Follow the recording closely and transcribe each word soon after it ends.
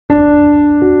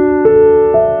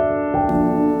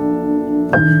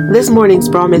This morning's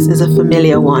promise is a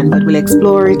familiar one, but we'll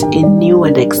explore it in new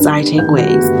and exciting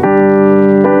ways.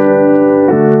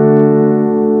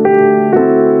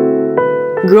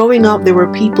 Growing up, there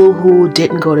were people who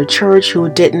didn't go to church, who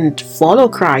didn't follow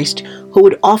Christ, who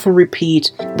would often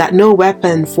repeat that no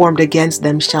weapon formed against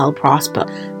them shall prosper.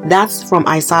 That's from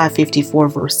Isaiah 54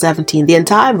 verse 17. The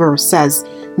entire verse says,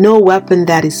 "No weapon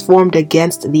that is formed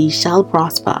against thee shall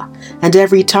prosper, and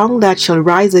every tongue that shall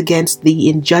rise against thee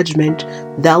in judgment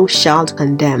thou shalt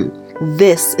condemn.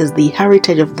 This is the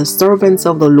heritage of the servants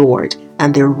of the Lord,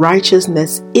 and their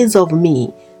righteousness is of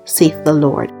me, saith the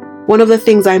Lord." One of the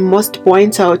things I must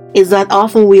point out is that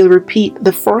often we'll repeat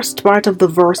the first part of the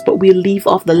verse, but we'll leave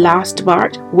off the last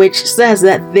part, which says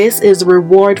that this is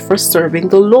reward for serving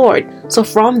the Lord. So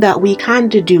from that, we can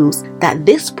deduce that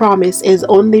this promise is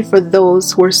only for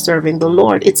those who are serving the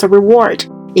Lord. It's a reward.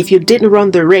 If you didn't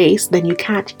run the race, then you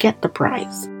can't get the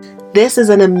prize. This is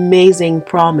an amazing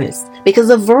promise because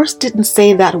the verse didn't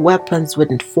say that weapons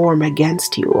wouldn't form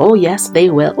against you. Oh yes, they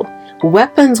will.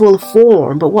 Weapons will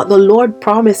form, but what the Lord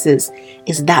promises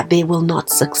is that they will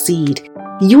not succeed.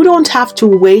 You don't have to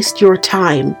waste your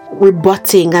time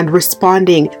rebutting and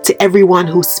responding to everyone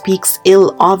who speaks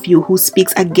ill of you, who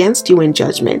speaks against you in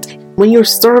judgment. When you're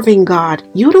serving God,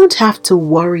 you don't have to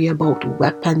worry about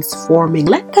weapons forming.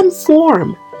 Let them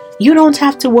form. You don't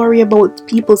have to worry about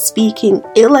people speaking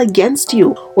ill against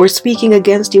you or speaking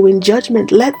against you in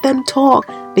judgment. Let them talk,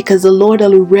 because the Lord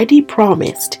already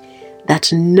promised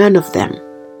that none of them,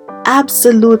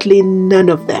 absolutely none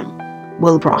of them,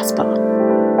 will prosper.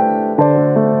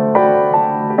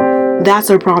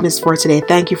 That's our promise for today.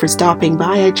 Thank you for stopping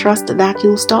by. I trust that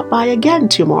you'll stop by again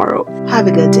tomorrow. Have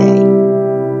a good day.